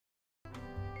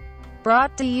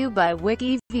Brought to you by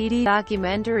WikiVD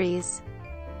Documentaries.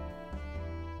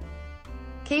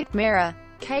 Kate Mara.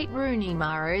 Kate Rooney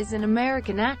Mara is an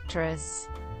American actress.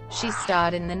 She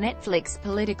starred in the Netflix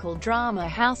political drama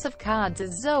House of Cards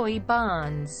as Zoe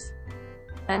Barnes,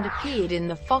 and appeared in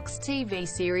the Fox TV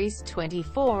series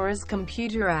 24 as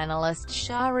computer analyst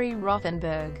Shari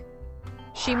Rothenberg.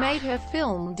 She made her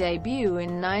film debut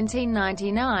in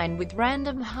 1999 with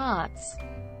Random Hearts.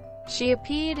 She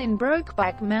appeared in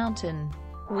Brokeback Mountain,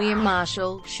 We're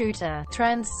Marshall, Shooter,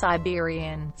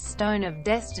 Transsiberian, Stone of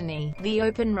Destiny, The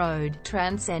Open Road,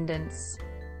 Transcendence,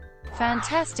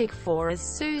 Fantastic Four as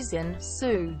Susan,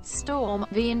 Sue, Storm,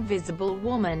 The Invisible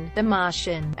Woman, The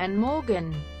Martian, and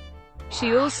Morgan.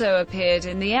 She also appeared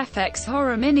in the FX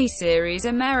horror miniseries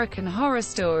American Horror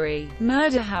Story: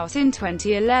 Murder House in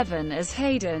 2011 as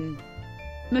Hayden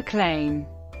McClaine.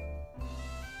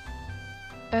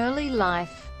 Early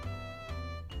life.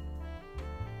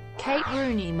 Kate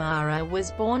Rooney Mara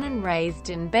was born and raised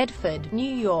in Bedford,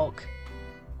 New York.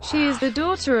 She is the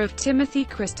daughter of Timothy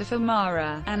Christopher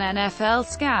Mara, an NFL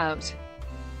scout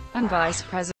and vice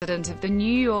president of the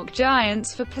New York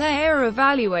Giants for player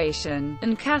evaluation,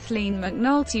 and Kathleen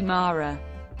McNulty Mara.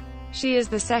 She is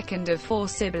the second of four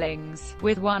siblings,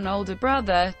 with one older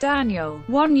brother, Daniel,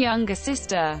 one younger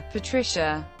sister,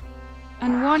 Patricia,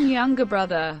 and one younger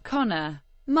brother, Connor.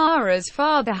 Mara's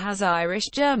father has Irish,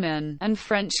 German, and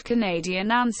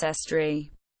French-Canadian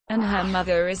ancestry, and her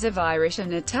mother is of Irish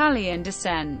and Italian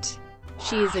descent.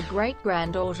 She is a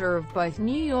great-granddaughter of both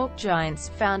New York Giants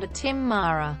founder Tim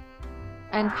Mara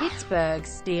and Pittsburgh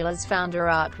Steelers founder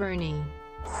Art Rooney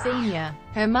Sr.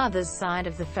 Her mother's side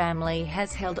of the family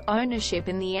has held ownership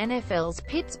in the NFL's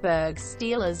Pittsburgh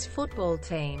Steelers football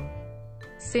team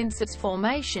since its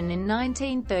formation in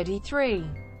 1933.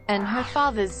 And her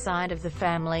father's side of the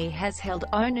family has held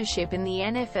ownership in the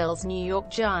NFL's New York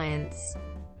Giants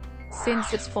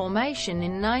since its formation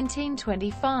in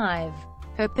 1925.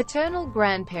 Her paternal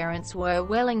grandparents were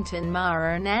Wellington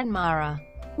Mara and Ann Mara.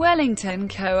 Wellington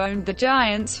co-owned the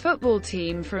Giants football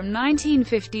team from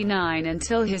 1959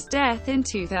 until his death in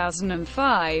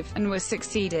 2005, and was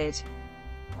succeeded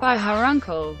by her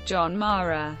uncle, John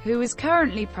Mara, who is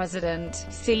currently president,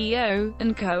 CEO,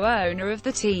 and co-owner of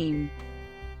the team.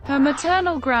 Her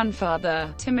maternal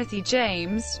grandfather, Timothy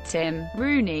James "Tim"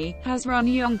 Rooney, has run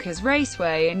Yonkers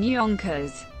Raceway in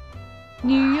Yonkers,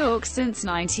 New York since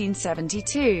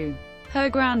 1972.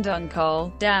 Her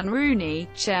granduncle, Dan Rooney,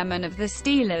 chairman of the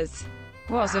Steelers,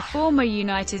 was a former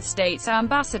United States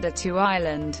ambassador to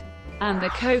Ireland, and the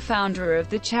co-founder of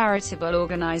the charitable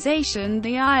organization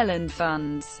the Ireland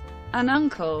Funds. An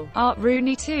uncle, Art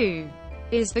Rooney II,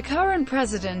 is the current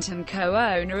president and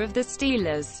co-owner of the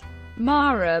Steelers.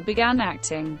 Mara began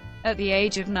acting at the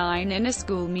age of 9 in a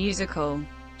school musical.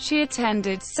 She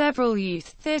attended several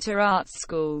youth theater arts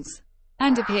schools,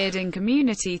 and appeared in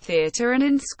community theater and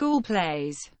in school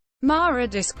plays. Mara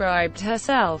described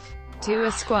herself to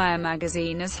Esquire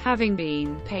magazine as having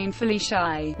been painfully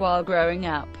shy while growing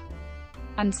up,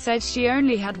 and said she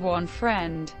only had one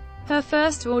friend. Her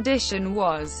first audition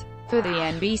was for the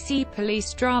NBC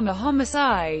police drama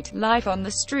Homicide: Life on the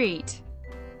Street.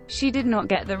 She did not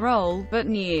get the role, but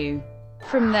knew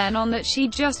from then on that she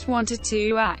just wanted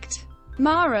to act.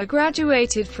 Mara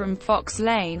graduated from Fox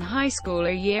Lane High School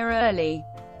a year early,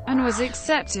 and was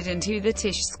accepted into the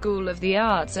Tisch School of the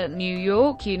Arts at New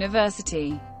York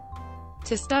University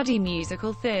to study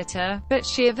musical theater, but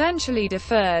she eventually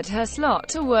deferred her slot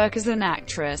to work as an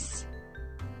actress.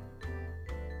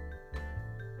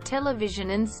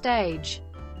 Television and stage.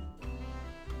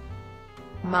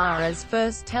 Mara's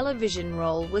first television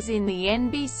role was in the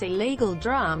NBC legal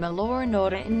drama Law &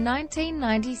 Order in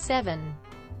 1997.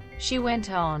 She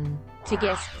went on to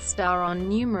guest star on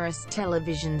numerous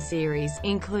television series,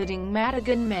 including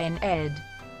Madigan Men, Ed,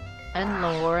 and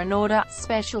Law & Order: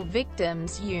 Special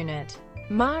Victims Unit.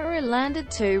 Mara landed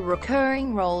 2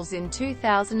 recurring roles in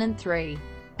 2003,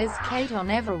 as Kate on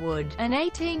Everwood, an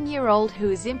 18-year-old who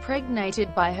is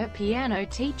impregnated by her piano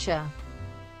teacher,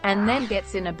 and then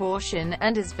gets an abortion,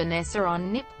 and as Vanessa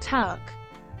on Nip Tuck,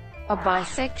 a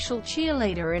bisexual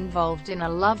cheerleader involved in a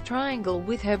love triangle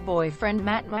with her boyfriend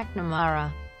Matt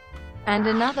McNamara, and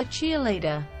another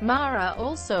cheerleader. Mara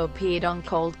also appeared on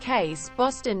Cold Case,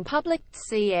 Boston Public,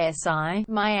 CSI: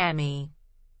 Miami,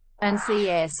 and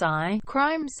CSI: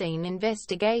 Crime Scene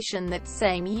Investigation that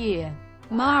same year.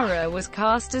 Mara was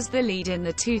cast as the lead in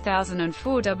the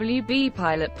 2004 WB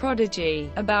pilot Prodigy,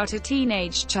 about a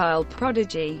teenage child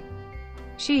prodigy.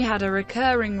 She had a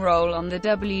recurring role on the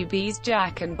WB's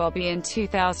Jack and Bobby in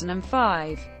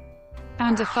 2005,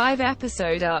 and a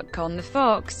 5-episode arc on the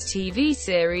Fox TV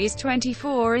series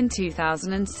 24 in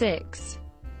 2006.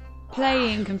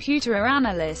 Playing computer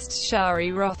analyst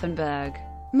Shari Rothenberg,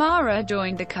 Mara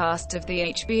joined the cast of the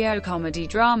HBO comedy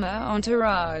drama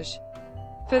Entourage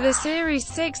for the series'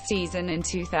 6th season in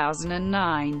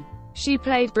 2009. She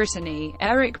played Brittany,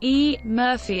 Eric E.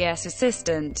 Murphy's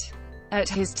assistant at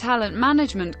his talent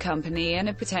management company and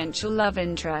a potential love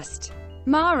interest.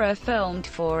 Mara filmed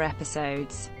 4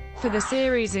 episodes for the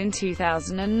series in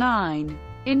 2009.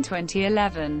 In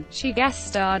 2011, she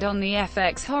guest-starred on the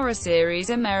FX horror series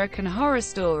American Horror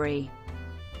Story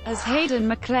as Hayden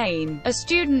McClaine, a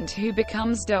student who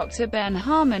becomes Dr. Ben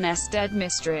Harmon's dead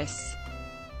mistress,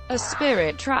 a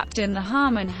spirit trapped in the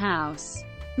Harmon house.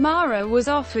 Mara was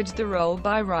offered the role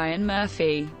by Ryan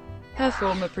Murphy, her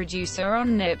former producer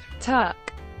on Nip Tuck.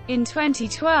 In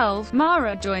 2012,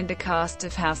 Mara joined the cast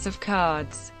of House of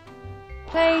Cards,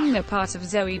 playing the part of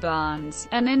Zoe Barnes,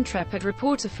 an intrepid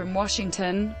reporter from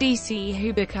Washington, D.C.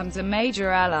 who becomes a major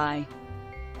ally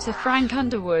to Frank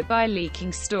Underwood by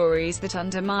leaking stories that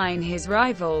undermine his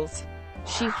rivals.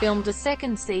 She filmed a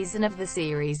 2nd season of the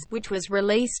series, which was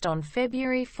released on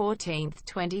February 14,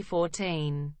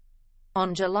 2014.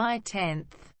 On July 10,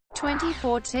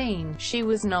 2014, she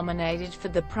was nominated for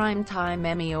the Primetime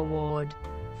Emmy Award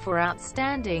for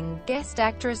Outstanding Guest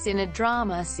Actress in a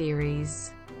Drama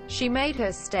Series. She made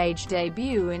her stage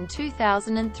debut in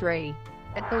 2003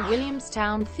 at the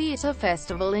Williamstown Theatre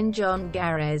Festival in John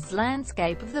Garrett's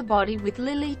Landscape of the Body with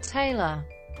Lily Taylor.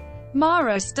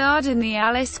 Mara starred in The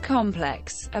Alice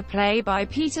Complex, a play by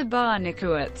Peter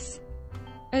Barnikowitz,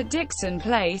 at Dixon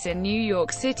Place in New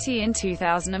York City in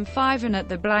 2005 and at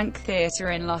the Blank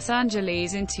Theatre in Los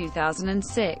Angeles in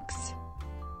 2006.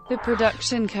 The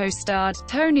production co-starred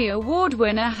Tony Award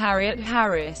winner Harriet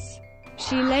Harris.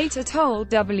 She later told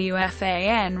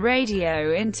WFAN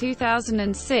Radio in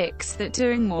 2006 that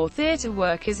doing more theatre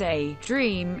work is a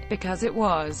dream, because it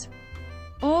was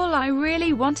all I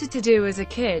really wanted to do as a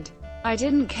kid. I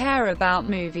didn't care about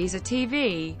movies or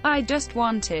TV, I just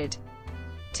wanted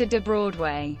to do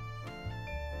Broadway.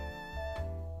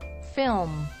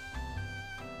 Film.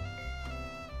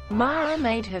 Mara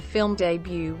made her film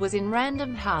debut was in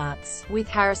Random Hearts, with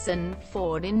Harrison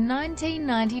Ford in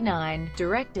 1999,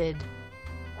 directed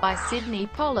by Sidney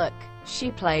Pollack. She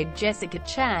played Jessica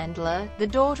Chandler, the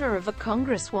daughter of a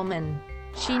congresswoman.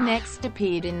 She next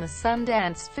appeared in the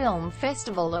Sundance Film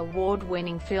Festival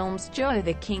award-winning films Joe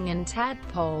the King and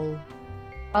Tadpole.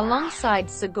 Alongside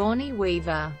Sigourney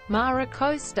Weaver, Mara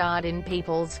co-starred in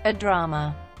Peoples, a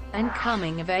drama and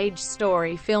coming-of-age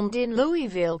story filmed in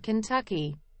Louisville,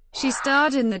 Kentucky. She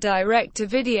starred in the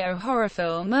direct-to-video horror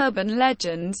film Urban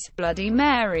Legends, Bloody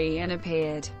Mary and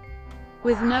appeared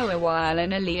with Noah Weil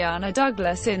and Ileana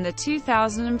Douglas in the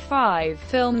 2005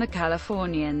 film The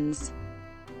Californians.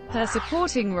 Her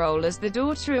supporting role as the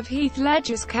daughter of Heath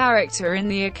Ledger's character in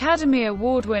the Academy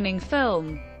Award-winning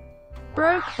film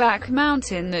Brokeback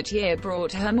Mountain that year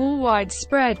brought her more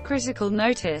widespread critical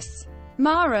notice.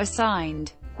 Mara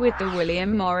signed with the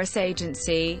William Morris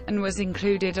Agency, and was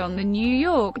included on the New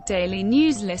York Daily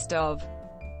News list of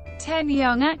 10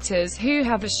 young actors who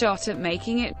have a shot at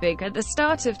making it big at the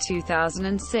start of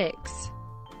 2006.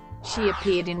 She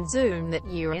appeared in Zoom that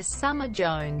year as Summer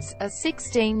Jones, a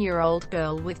 16-year-old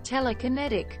girl with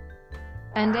telekinetic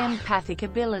and empathic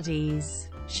abilities.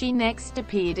 She next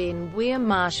appeared in We're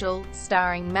Marshall,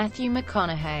 starring Matthew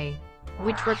McConaughey,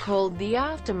 which recalled the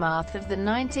aftermath of the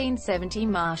 1970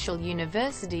 Marshall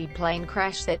University plane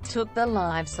crash that took the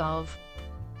lives of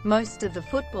most of the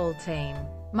football team.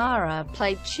 Mara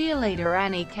played cheerleader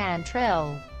Annie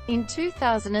Cantrell. In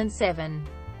 2007,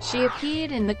 she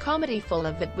appeared in the comedy Full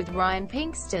of It with Ryan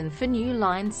Pinkston for New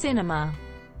Line Cinema.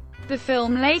 The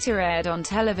film later aired on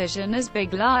television as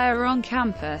Big Liar on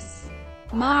Campus.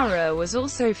 Mara was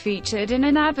also featured in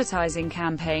an advertising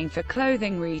campaign for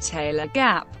clothing retailer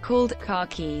Gap, called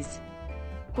Khakis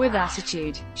with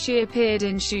Attitude. She appeared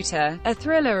in Shooter, a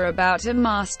thriller about a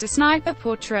master sniper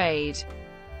portrayed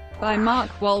by Mark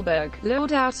Wahlberg,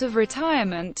 lured out of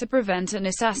retirement to prevent an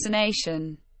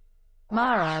assassination.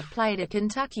 Mara played a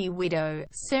Kentucky widow,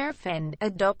 Sarah Fend,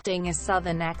 adopting a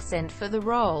Southern accent for the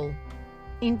role.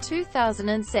 In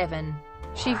 2007,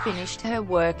 she finished her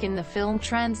work in the film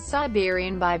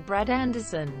Transsiberian by Brad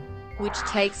Anderson, which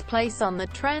takes place on the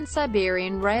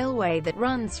Transsiberian Railway that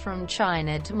runs from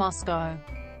China to Moscow.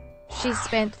 She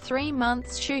spent 3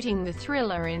 months shooting the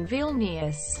thriller in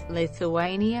Vilnius,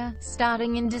 Lithuania,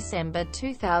 starting in December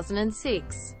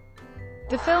 2006.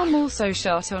 The film also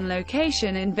shot on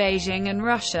location in Beijing and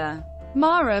Russia.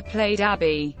 Mara played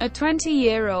Abby, a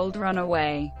 20-year-old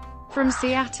runaway from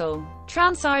Seattle.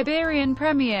 Transsiberian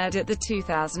premiered at the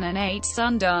 2008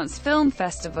 Sundance Film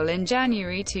Festival in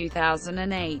January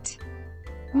 2008.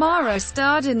 Mara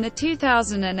starred in the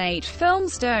 2008 film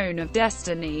Stone of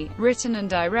Destiny, written and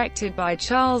directed by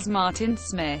Charles Martin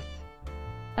Smith,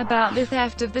 about the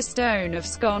theft of the Stone of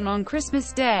Scone on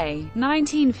Christmas Day,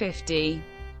 1950.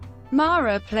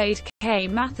 Mara played Kay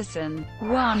Matheson,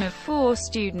 one of 4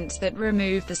 students that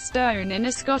removed the stone in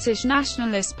a Scottish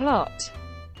nationalist plot.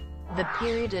 The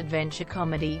period adventure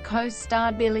comedy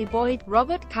co-starred Billy Boyd,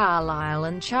 Robert Carlyle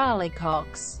and Charlie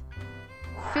Cox.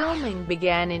 Filming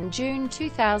began in June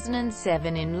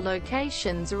 2007 in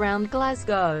locations around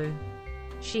Glasgow.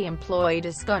 She employed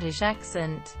a Scottish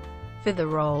accent for the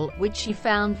role, which she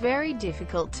found very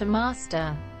difficult to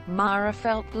master. Mara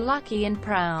felt lucky and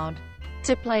proud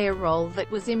to play a role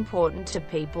that was important to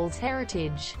people's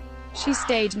heritage. She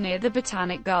stayed near the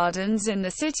Botanic Gardens in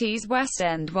the city's West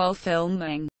End while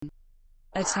filming,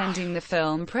 attending the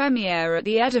film premiere at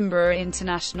the Edinburgh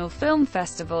International Film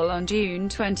Festival on June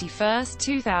 21,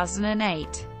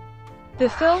 2008. The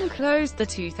film closed the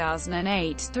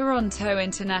 2008 Toronto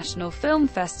International Film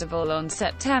Festival on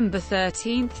September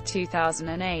 13,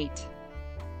 2008.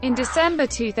 In December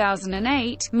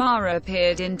 2008, Mara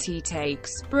appeared in Tea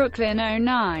Takes, Brooklyn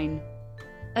 09,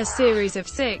 a series of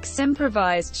 6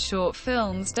 improvised short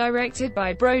films directed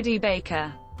by Brody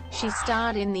Baker. She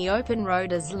starred in The Open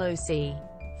Road as Lucy.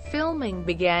 Filming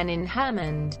began in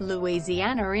Hammond,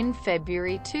 Louisiana in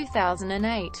February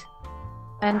 2008,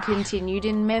 and continued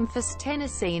in Memphis,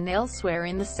 Tennessee and elsewhere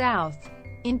in the South.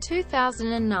 In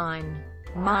 2009,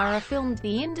 Mara filmed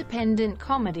the independent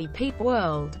comedy Peep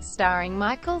World, starring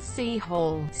Michael C.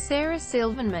 Hall, Sarah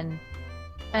Silverman,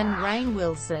 and Rainn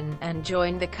Wilson, and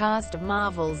joined the cast of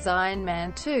Marvel's Iron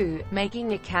Man 2,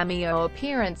 making a cameo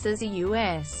appearance as a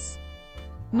U.S.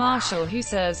 Marshal who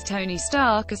serves Tony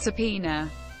Stark a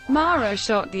subpoena. Mara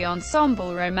shot the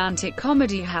ensemble romantic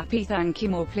comedy Happy Thank You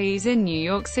More Please in New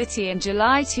York City in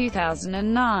July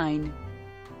 2009.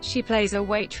 She plays a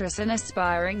waitress and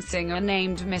aspiring singer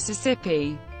named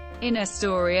Mississippi, in a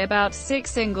story about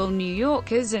 6 single New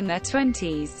Yorkers in their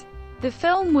 20s. The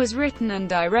film was written and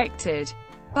directed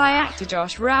by actor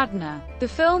Josh Radnor. The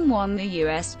film won the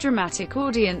U.S. Dramatic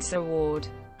Audience Award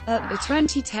at the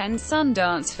 2010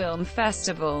 Sundance Film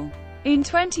Festival. In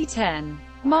 2010,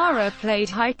 Mara played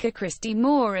hiker Christy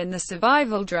Moore in the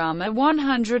survival drama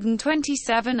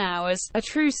 127 Hours, a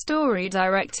true story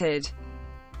directed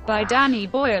by Danny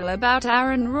Boyle about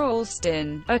Aaron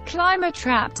Ralston, a climber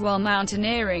trapped while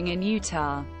mountaineering in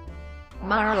Utah.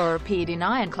 Mara appeared in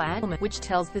Ironclad, which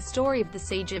tells the story of the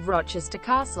siege of Rochester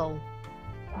Castle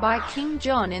by King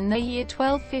John in the year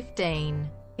 1215.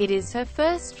 It is her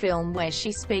first film where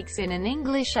she speaks in an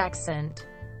English accent.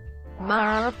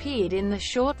 Mara appeared in the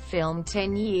short film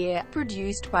 10 Year,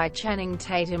 produced by Channing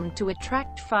Tatum to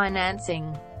attract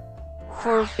financing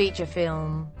for a feature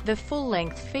film. The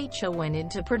full-length feature went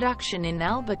into production in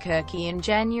Albuquerque in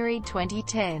January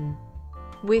 2010,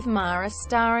 with Mara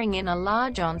starring in a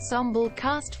large ensemble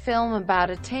cast film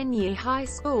about a 10-year high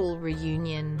school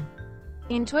reunion.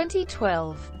 In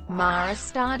 2012, Mara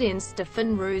starred in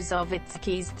Stefan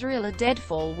Rusovitsky's thriller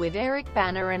Deadfall with Eric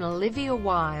Bana and Olivia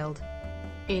Wilde.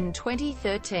 In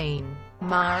 2013,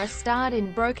 Mara starred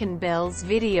in Broken Bell's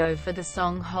video for the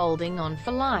song Holding On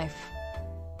for Life.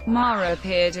 Mara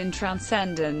appeared in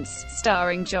Transcendence,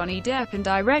 starring Johnny Depp and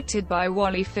directed by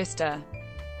Wally Pfister.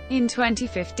 In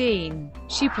 2015,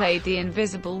 she played the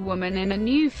Invisible Woman in a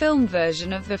new film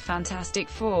version of the Fantastic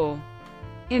Four.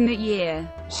 In the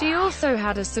year, she also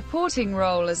had a supporting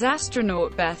role as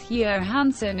astronaut Beth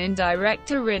Johansson in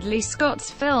director Ridley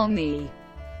Scott's film The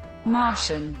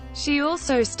Martian. She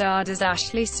also starred as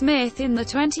Ashley Smith in the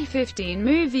 2015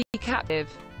 movie Captive.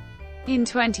 In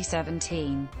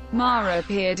 2017, Mara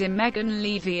appeared in Megan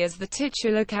Levy as the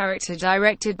titular character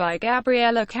directed by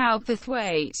Gabriella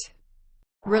Cowperthwaite.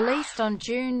 Released on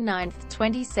June 9,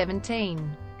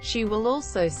 2017. She will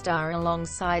also star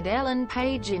alongside Ellen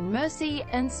Page in Mercy,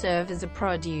 and serve as a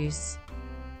producer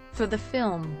for the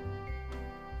film.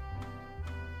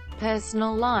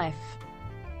 Personal life.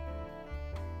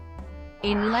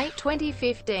 In late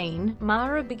 2015,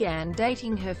 Mara began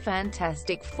dating her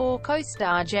Fantastic Four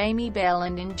co-star Jamie Bell,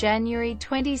 and in January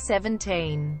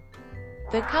 2017,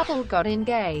 the couple got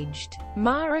engaged.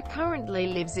 Mara currently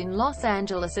lives in Los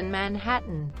Angeles and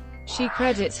Manhattan. She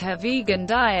credits her vegan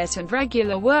diet and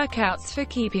regular workouts for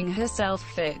keeping herself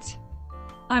fit.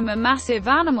 "I'm a massive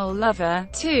animal lover,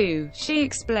 too," she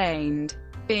explained.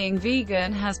 "Being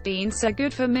vegan has been so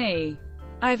good for me.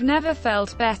 I've never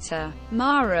felt better."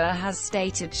 Mara has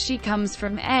stated she comes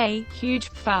from a huge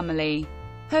family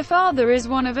Her father is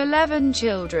one of 11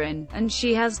 children, and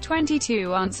she has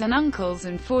 22 aunts and uncles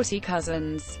and 40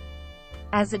 cousins.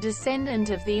 As a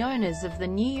descendant of the owners of the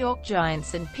New York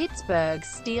Giants and Pittsburgh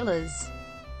Steelers,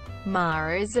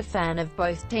 Mara is a fan of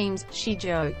both teams. She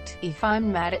joked, "If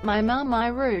I'm mad at my mum, I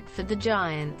root for the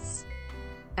Giants.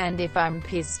 And if I'm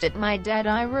pissed at my dad,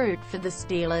 I root for the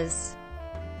Steelers."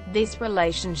 This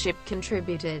relationship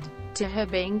contributed to her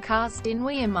being cast in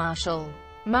We Are Marshall.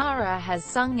 Mara has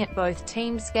sung at both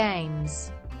teams'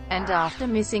 games, and after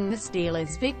missing the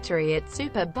Steelers' victory at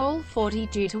Super Bowl 40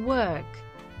 due to work,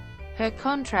 her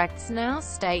contracts now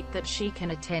state that she can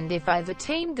attend if either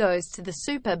team goes to the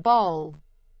Super Bowl.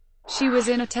 She was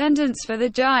in attendance for the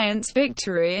Giants'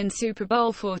 victory in Super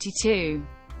Bowl 42,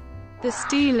 the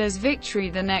Steelers' victory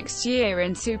the next year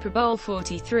in Super Bowl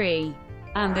 43,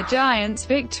 and the Giants'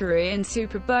 victory in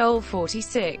Super Bowl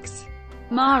 46.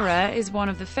 Mara is one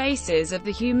of the faces of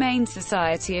the Humane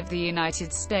Society of the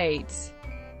United States.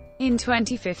 In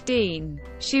 2015,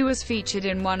 she was featured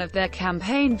in one of their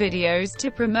campaign videos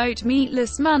to promote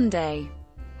Meatless Monday.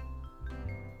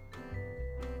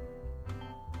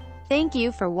 Thank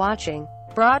you for watching.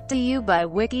 Brought to you by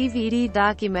WikiVD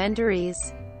Documentaries.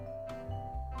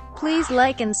 Please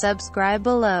like and subscribe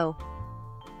below.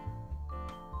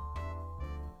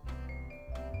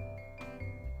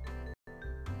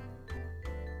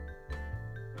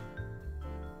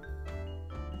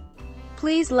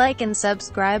 Please like and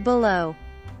subscribe below.